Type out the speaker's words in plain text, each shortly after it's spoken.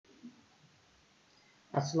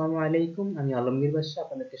আসসালামু আলাইকুম, আমি আলমগীর বাদশা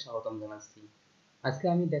আপনাদেরকে স্বাগতম জানাচ্ছি। আজকে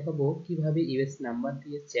আমি দেখাবো কিভাবে ইউএস নাম্বার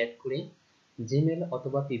দিয়ে চ্যাট করে জিমেল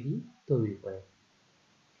অথবা পিভি তৈরি করে।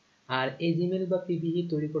 আর এই জিমেল বা পিভি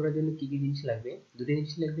তৈরি করার জন্য কি কি জিনিস লাগবে? দুটো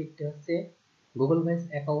জিনিস লাগবে, একটা হচ্ছে গুগল ভয়েস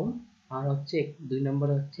অ্যাকাউন্ট, আর হচ্ছে দুই নম্বর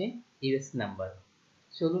হচ্ছে ইউএস নাম্বার।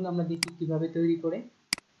 চলুন আমরা দেখি কিভাবে তৈরি করে।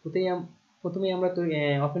 প্রথমে আমরা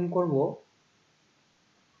ওপেন করব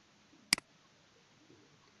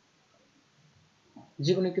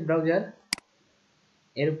যে কোনো একটি ব্রাউজার।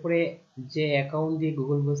 এরপরে যে অ্যাকাউন্ট দিয়ে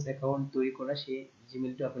গুগল ভয়েস অ্যাকাউন্ট তৈরি করা, সেই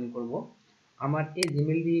জিমেলটা ওপেন করব। আমার এই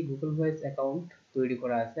জিমেল দিয়ে গুগল ভয়েস অ্যাকাউন্ট তৈরি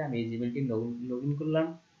করা আছে, আমি এই জিমেলটি লগ ইন করলাম।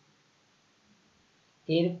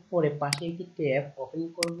 এরপরে পাশে একটি ট্যাব ওপেন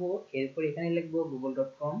করব। এরপর এখানে লিখব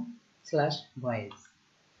google.com/voice।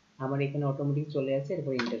 আমার এখানে অটোমেটিক চলে আসে,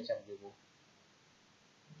 এরপর এন্টার চাপ দেব।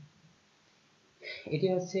 এটি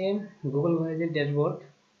হচ্ছে গুগল ভয়েসের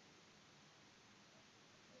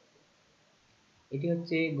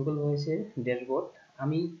ড্যাশবোর্ড।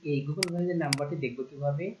 আমি এই গুগল ভয়েসের নাম্বারটি দেখব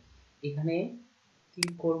কিভাবে? এখানে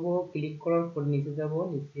ক্লিক করব, ক্লিক করার পর নিচে যাব,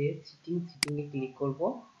 নিচে সিটিং এ ক্লিক করব।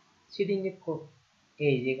 সিটিং এ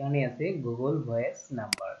এই যেখানে আছে গুগল ভয়েস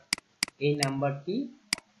নাম্বার, এই নাম্বারটি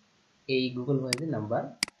এই গুগল ভয়েসের নাম্বার।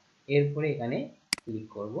 এরপরে এখানে ক্লিক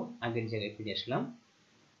করব, আগের জায়গায় ফিরে আসলাম।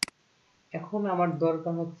 এখন আমার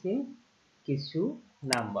দরকার হচ্ছে কিছু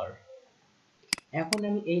নাম্বার। এখন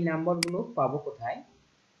আমি এই নাম্বারগুলো পাবো কোথায়?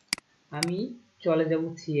 আমি চলে যাব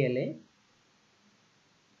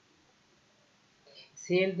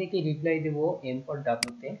সিএল থেকে রিপ্লাই দেব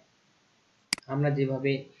M4W তে। আমরা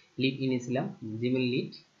যেভাবে লিড এনেছিলাম, জিমেল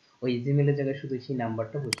লিড, ওই জিমেলের জায়গায় শুধু সেই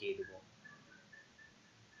নাম্বারটা বসিয়ে দেব।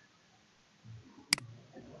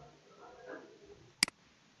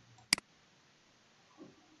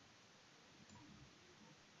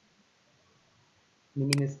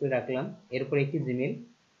 মিনিমাইজ করে রাখলাম। এরপর একটি জিমেল,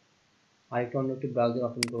 আরেকটা অন্য একটি ব্রাউজার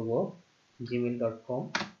ওপেন করব, gmail.com।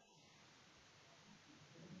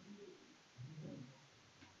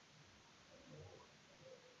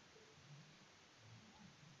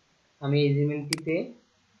 আমি এই জিমেলটিতে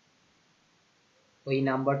ওই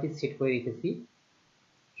নাম্বারটি সেট করে রেখেছি,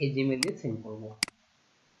 এই জিমেল দিয়ে সেন্ড করব।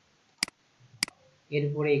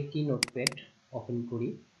 এরপরে একটি নোটপ্যাড ওপেন করি।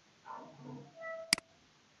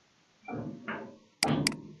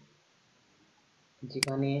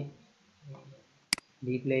 যেখানে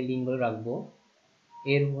রিপ্লাই লিঙ্কগুলো রাখবো।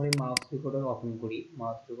 এরপরে মাউস রেকর্ডার ওপেন করি,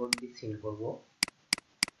 মাউস রেকর্ডার দিয়ে সেন্ড করব।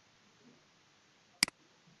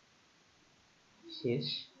 শেষ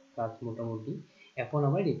কাজ মোটামুটি। এখন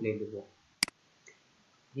আমরা রিপ্লাই দেব,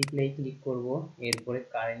 রিপ্লাই ক্লিক করব। এরপরে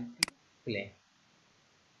কারেন্টলি প্লে।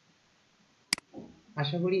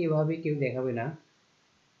 আশা করি এভাবে কেউ দেখাবে না,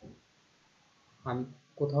 আমি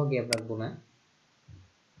কোথাও গ্যাপ রাখবো না।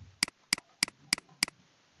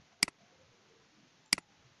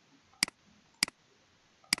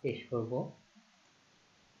 টেস্ট করব,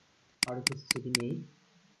 আরো কিছু সেটিং নেই।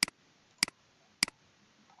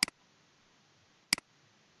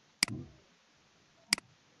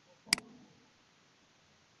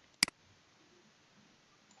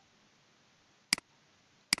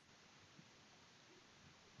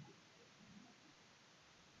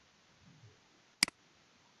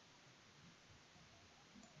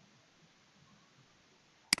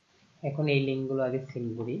 এখন এই লিঙ্কগুলো আগে সেন্ড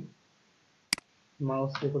করি।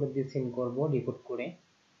 মাউস রেকর্ডার দিয়ে সেন্ড করব, রেকর্ড করে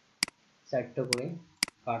 4টা করে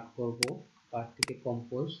কাট করব। কাট থেকে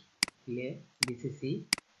কম্পোজ, প্লে, ডিসিসি,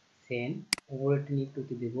 সেন্ড, উপরে নিয়ে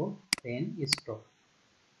টুকে দেব, সেন্ড, স্টপ।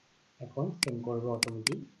 এখন সেন্ড করব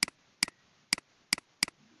অটোমেটিক।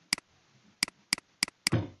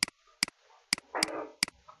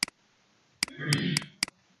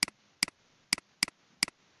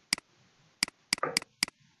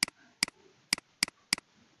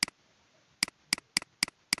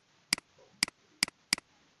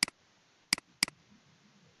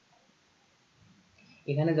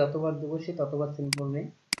 এখানে যতবার দেবো সে ততবার সেন্ড করবে।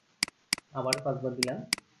 আবার 5বার দিলাম।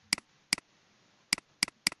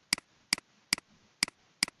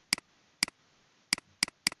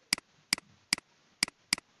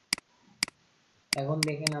 এখন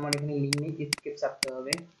দেখেন আমার এখানে লিঙ্ক নেই, এসকেপ চাপতে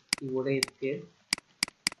হবে, কিবোর্ডে এসকেপ,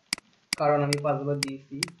 কারণ আমি 5বার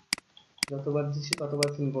দিয়েছি। যতবার দিচ্ছি ততবার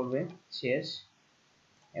সেন্ড করবে। শেষ।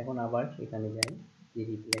 এখন আবার এখানে যাই, যে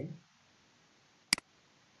রিপ্লাই।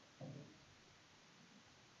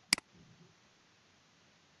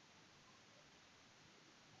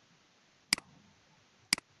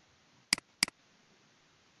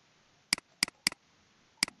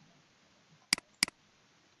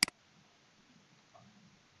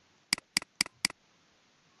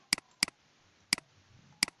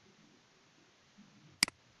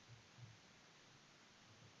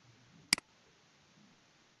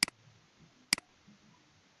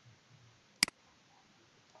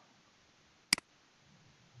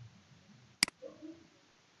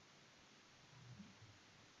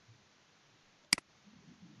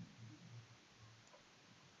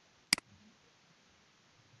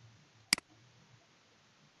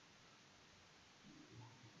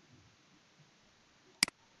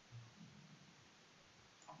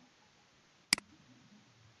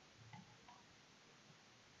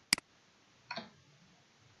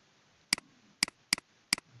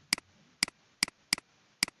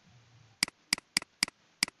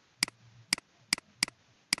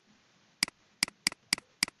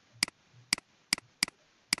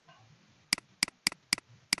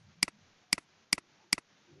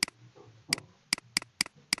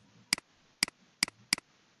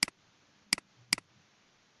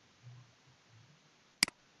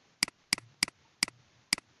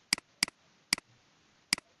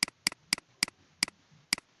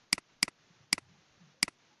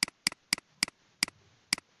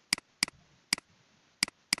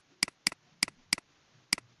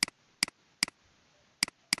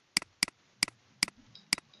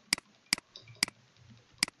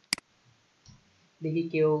 দেখি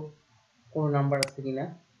কেউ কোনো নাম্বার আছে কিনা,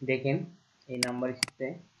 দেখেন এই নাম্বার এসেছে,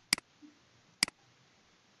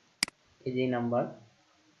 এই যে নাম্বার।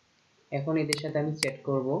 এখন এদের সাথে আমি চ্যাট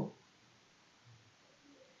করব।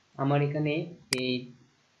 আমার এখানে এই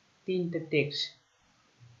তিনটা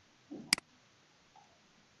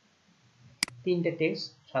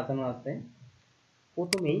টেক্সট সাজানো আছে।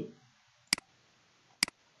 প্রথমেই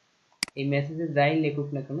এই মেসেজে যাই লেখুক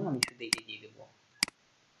না কেন আমি শুধু এটি দিয়ে দেবো।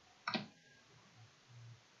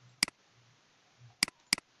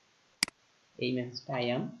 এই মেসেজটা I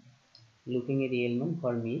am looking A real man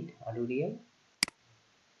for meet are you real.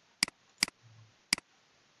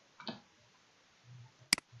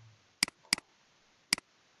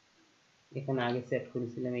 এখানে আগে সেট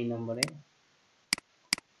করেছিলাম এই নম্বরে,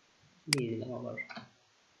 দিয়ে দিলাম আবার।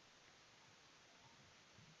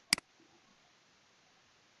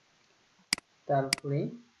 তারপরে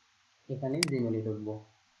এখানে জিমেলে ঢুকবো।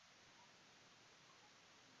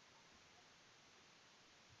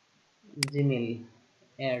 জিমেল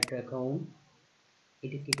অ্যাড অ্যাকাউন্ট,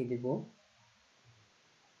 এটি কেটে দেব।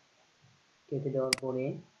 কেটে দেওয়ার পরে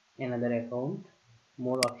অ্যানাদার অ্যাকাউন্ট,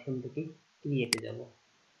 মোর অপশন থেকে ক্রিয়েটে যাব।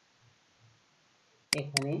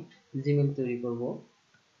 এখানে জিমেল তৈরি করব।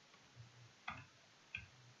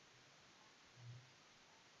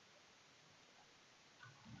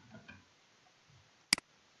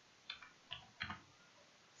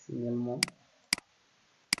 সিঙ্গেল মোম,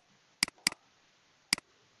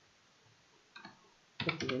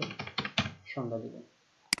 সংখ্যা দেব,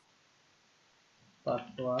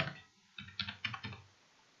 পাসওয়ার্ড,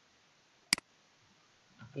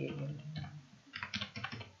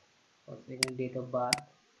 এখানে ডেট অফ বার্থ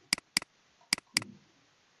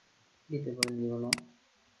দিতে পারেন,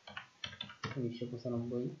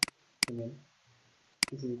 1995, ইমেল,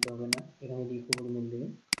 কিছু দিতে হবে না। এখানে রিকভার ইমেল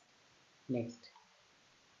দেবেন, নেক্সট।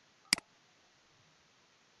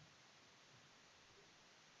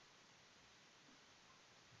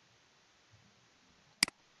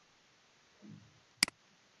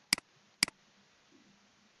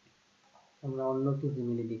 আমরা অন্য কি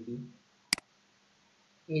জিমেলে দেখি,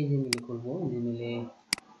 এই জিমেলে করব। জিমেলে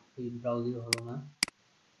এই ব্রাউজিং হলো না,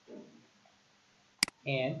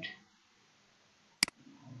 অ্যাড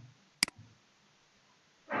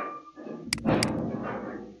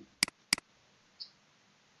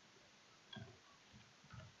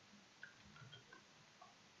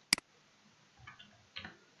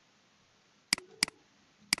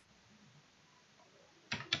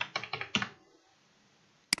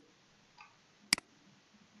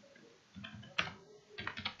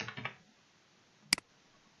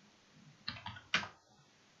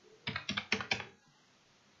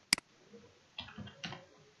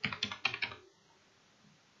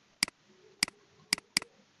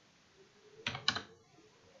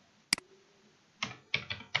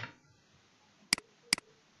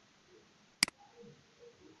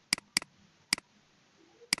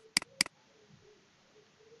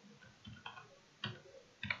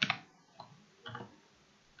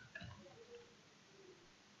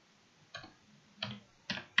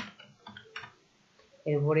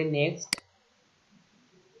এরপরে নেক্সট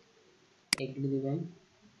এগুলো দিবেন।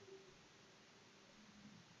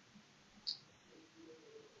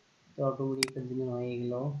 তো অটোমেটিক একটা জিমেল হয়ে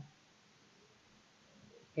গেল।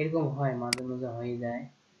 এরকম হয়, মাঝে মাঝে হয়ে যায়।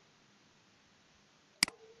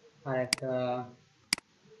 আর একটা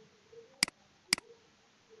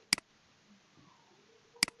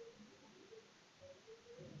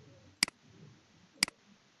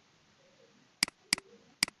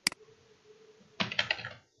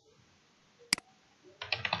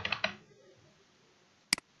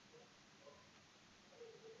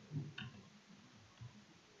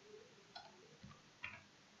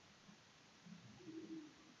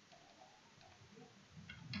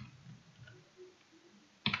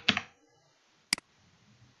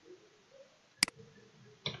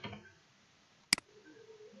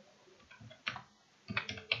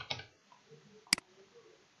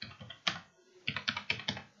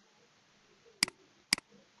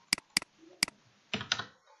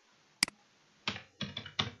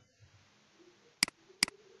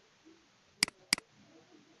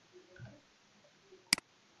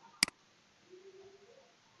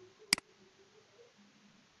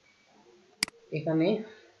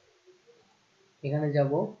এখানে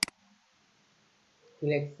যাব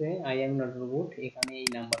ফ্লেক্সে আই এম নট রোবট, এখানে এই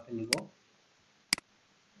নাম্বারটা নিব।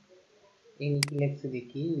 এই ফ্লেক্সে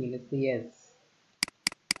দেখি লিখেছে ইয়েস,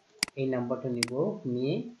 এই নাম্বারটা নিব,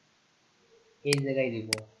 নিয়ে এই জায়গায় দিব।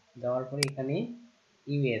 দেওয়ার পরে এখানে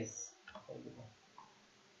ইউএস দেব,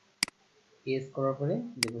 ইয়েস করার পরে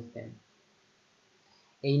দেব সেন্ড।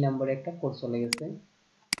 এই নাম্বারে একটা কোড চলে গেছে।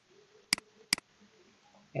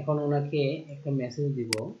 এখন ওনাকে একটা মেসেজ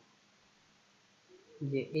দিব,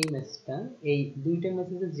 যে এই মেসেজটা, এই দুইটা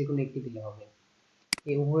মেসেজের যে কোনো একটি দিলে হবে।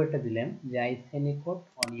 এই উপরেরটা দিলাম যে I send A code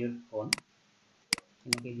on your phone,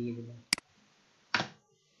 এনাকে দিয়ে দিলাম।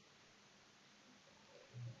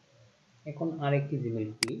 এখন আরেকটি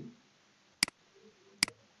জিমেইল খুলি।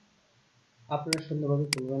 আপনারা সুন্দরভাবে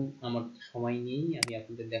খুলবেন, আমার সময় নেই আমি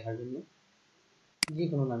আপনাদের দেখার জন্য। যে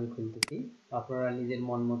কোনো নামে খুলতেছি, আপনারা নিজের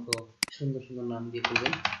মন মতো সুন্দর সুন্দর নাম দিয়ে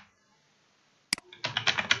খুলবেন।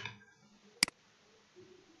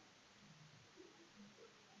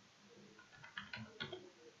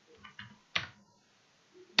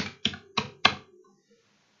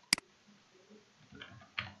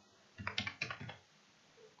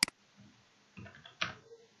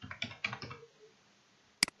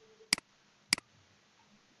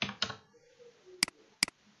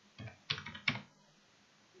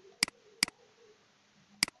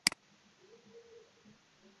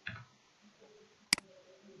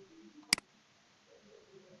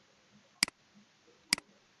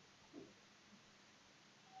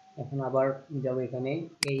 এখন আবার যাব এখানে,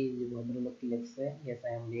 এই যে ভদ্রলোকটি লিখছে ইয়েস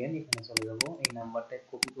আই এম রিয়েল, এখানে চলে যাব। এই নাম্বারটা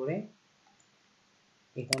কপি করে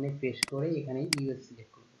এখানে পেস্ট করে এখানে ইউএস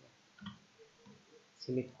সিলেক্ট করে দেব,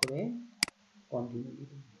 সিলেক্ট করে কন্টিনিউ দিয়ে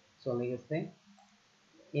দেব। চলে গেছে।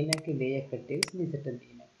 এনাকে দেই একটা টেক্সট, নিচেরটা দিই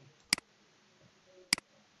এনাকে।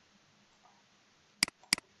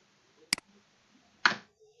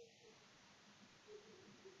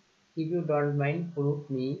 If you don't mind, prove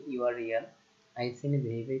me you are real. I send a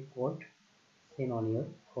verified code, send on your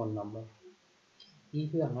phone number. If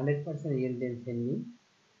you are 100% real, then send me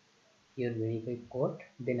your verified code.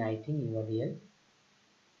 Then I think you are real.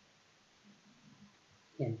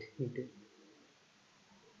 And YouTube.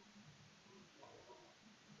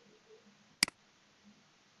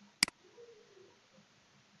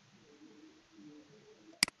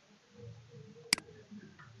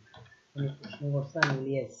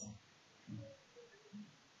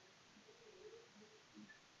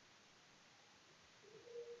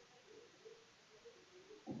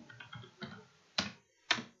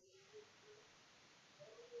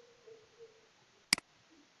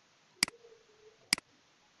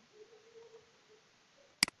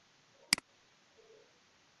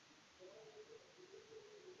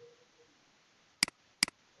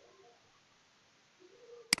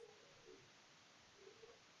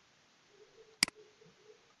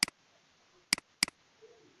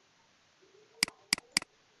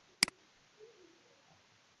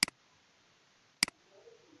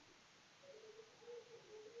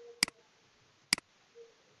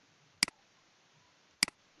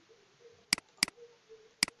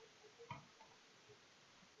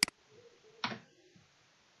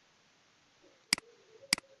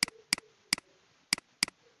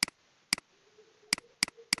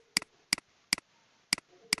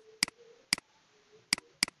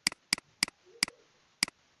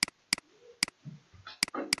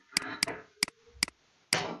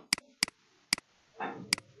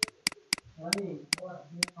 Any প্রশ্ন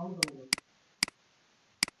করছে? আমি বলি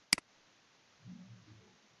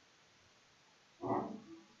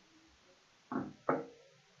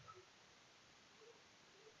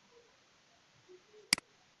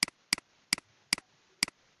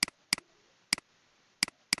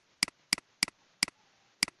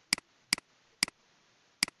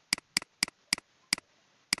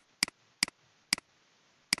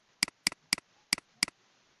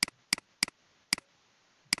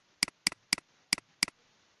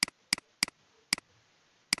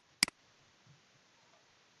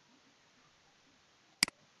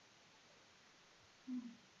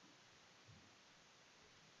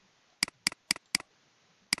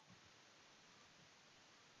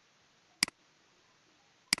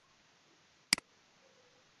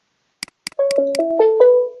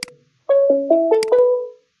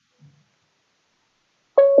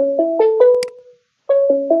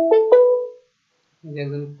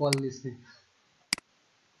একজন call দিছে।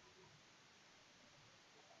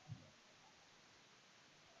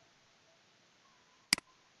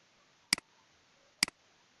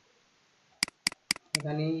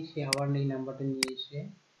 এখানে সে আবার এই নাম্বারটা নিয়ে এসে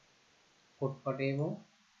কোড পাঠাবো,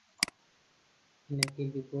 এনাকে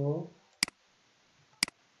দিব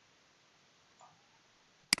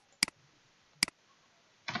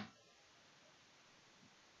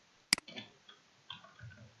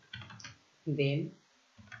then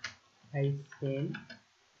I send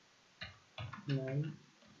my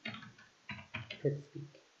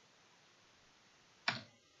Facebook.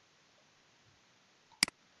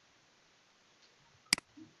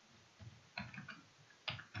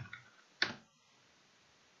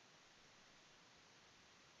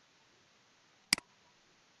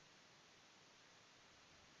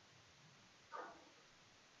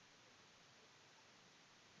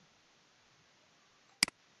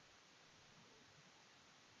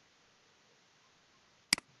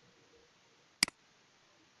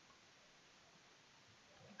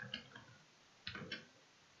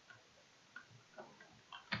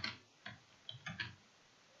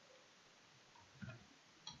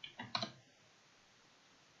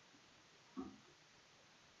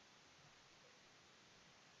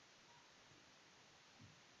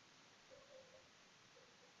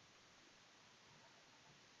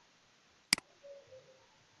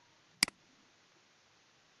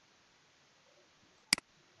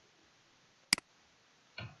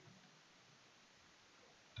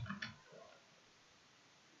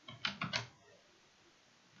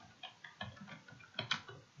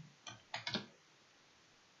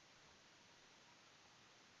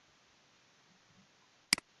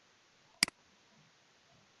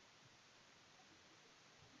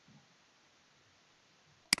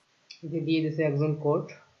 এতে দিয়ে দিছে একজন কোড।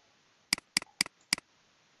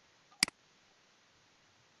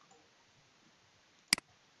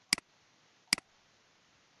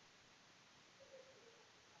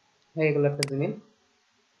 হয়ে গেল একটা জিমেল।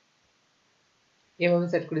 এভাবে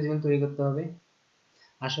সেট করে জিমেল তৈরি করতে হবে।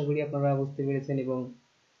 আশা করি আপনারা বুঝতে পেরেছেন এবং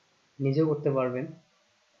নিজেও করতে পারবেন।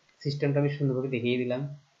 সিস্টেমটা আমি সুন্দরভাবে দেখিয়ে দিলাম।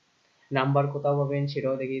 নাম্বার কোথাও পাবেন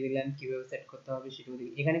সেটাও দেখিয়ে দিলাম, কিভাবে সেট করতে হবে সেটাও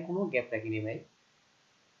দেখিয়ে, এখানে কোনো গ্যাপ রাখিনি ভাই।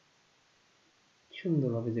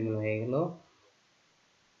 সুন্দরভাবে জিমেল হয়ে গেল।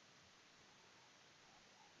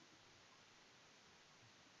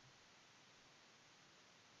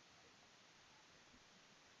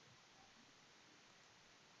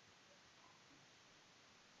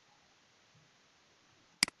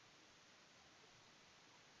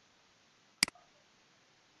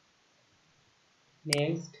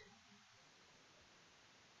 Next,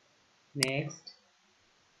 next,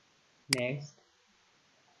 next,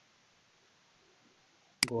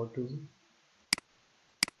 go to.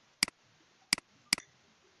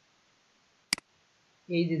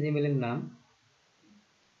 এই যে জিমেলের নাম,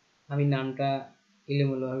 আমি নামটা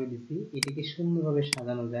এলোমেলোভাবে দিছি, এটিকে সুন্দরভাবে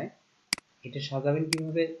সাজানো যায়। এটা সাজাবেন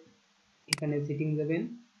কিভাবে? এখানে সেটিং যাবেন,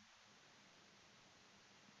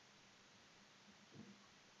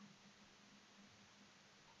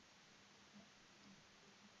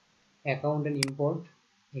 অ্যাকাউন্ট এন্ড ইম্পোর্ট,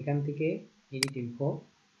 এখান থেকে এডিট ইনফো,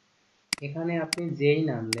 এখানে আপনি যেই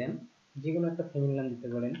নাম দেন, যে কোনো একটা ফ্যামিলি নাম দিতে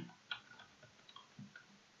পারেন,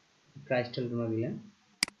 ক্রাইস্টাল রুনা দিলেন,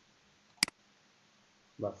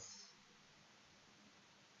 বাস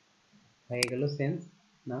হয়ে গেল সেন্স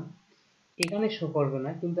নাম। এখানে শো করবে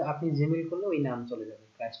না, কিন্তু আপনি জিমেল করলে ওই নাম চলে যাবে,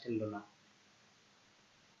 ক্রাইস্টাল রুনা।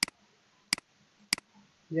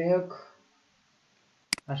 যাই হোক,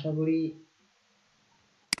 আশা করি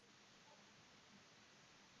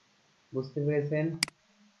বুঝতে পেরেছেন।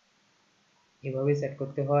 এভাবেই সেট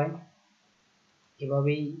করতে হয়,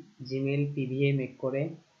 এভাবেই জিমেল পিভিএ মেক করে।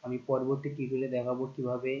 আমি পরবর্তী টিউটোরিয়ালে দেখাবো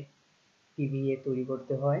কিভাবে পিভিএ তৈরি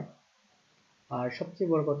করতে হয়। আর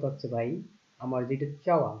সবচেয়ে বড় কথা হচ্ছে ভাই, আমার যেটা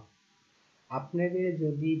চাওয়া, আপনাদের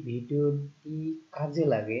যদি ভিডিওটি কাজে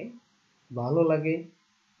লাগে, ভালো লাগে,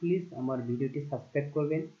 প্লিজ আমার ভিডিওটি সাবস্ক্রাইব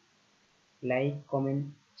করবেন, লাইক কমেন্ট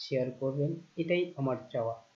শেয়ার করবেন, এটাই আমার চাওয়া।